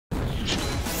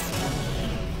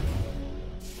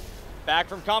Back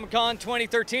from Comic-Con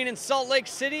 2013 in Salt Lake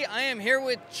City, I am here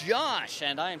with Josh,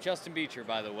 and I am Justin Beecher,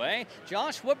 by the way.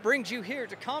 Josh, what brings you here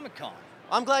to Comic-Con?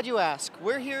 I'm glad you asked.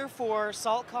 We're here for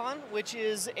SaltCON, which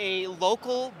is a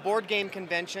local board game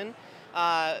convention.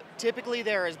 Typically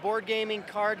there is board gaming,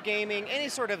 card gaming, any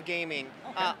sort of gaming.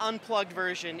 Okay. Unplugged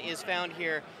version is found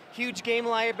here. Huge game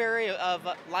library of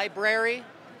library.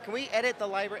 Can we edit the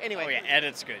library? Anyway. Oh yeah,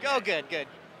 edit's good. Oh, good, good.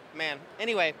 Man.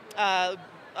 Anyway,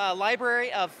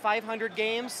 library of 500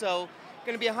 games, so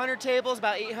going to be 100 tables,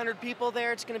 about 800 people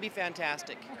there. It's going to be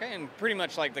fantastic. Okay, and pretty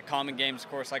much like the common games, of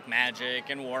course, like Magic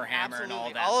and Warhammer. Absolutely. And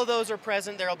all that. All of those are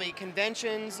present. There'll be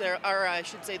conventions,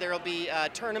 there'll be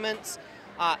tournaments,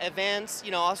 events,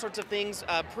 all sorts of things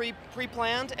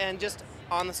pre-planned and just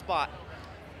on the spot.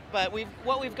 But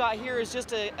what we've got here is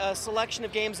just a selection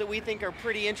of games that we think are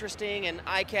pretty interesting and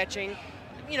eye-catching.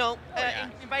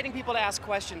 Inviting people to ask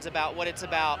questions about what it's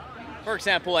about. For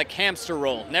example, like Hamster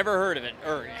Roll, never heard of it,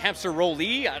 or Hamster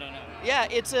Rollee, I don't know. Yeah,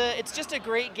 it's just a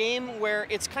great game where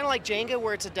it's kind of like Jenga,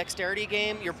 where it's a dexterity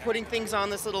game. You're putting things on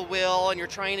this little wheel and you're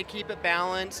trying to keep it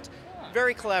balanced.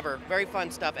 Very clever, very fun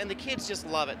stuff, and the kids just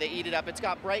love it. They eat it up. It's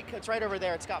right over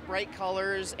there. It's got bright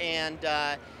colors and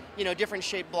different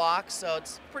shaped blocks, so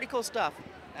it's pretty cool stuff.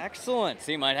 Excellent.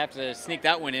 So you might have to sneak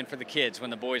that one in for the kids when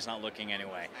the boy's not looking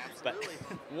anyway. Absolutely.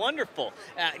 But wonderful.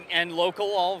 And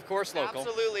local, all of course local.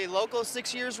 Absolutely. Local,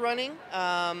 6 years running.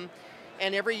 And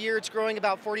every year it's growing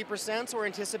about 40%, so we're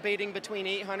anticipating between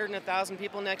 800 and 1,000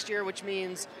 people next year, which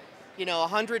means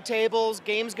 100 tables,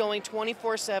 games going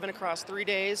 24/7 across 3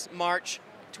 days, March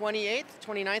 28th,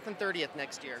 29th, and 30th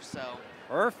next year. So.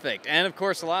 Perfect. And of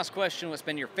course, the last question, what's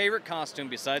been your favorite costume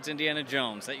besides Indiana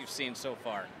Jones that you've seen so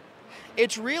far?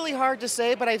 It's really hard to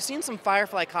say, but I've seen some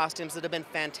Firefly costumes that have been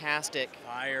fantastic.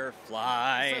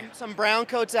 Firefly. Some brown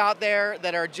coats out there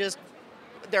that are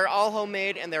they're all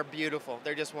homemade and they're beautiful.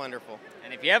 They're just wonderful.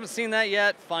 And if you haven't seen that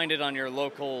yet, find it on your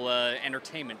local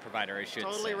entertainment provider, I should say.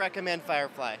 Totally recommend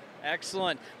Firefly.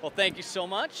 Excellent. Well, thank you so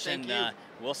much. Thank you.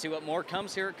 We'll see what more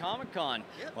comes here at Comic-Con.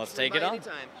 Yep, Let's take it on.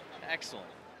 anytime. Excellent.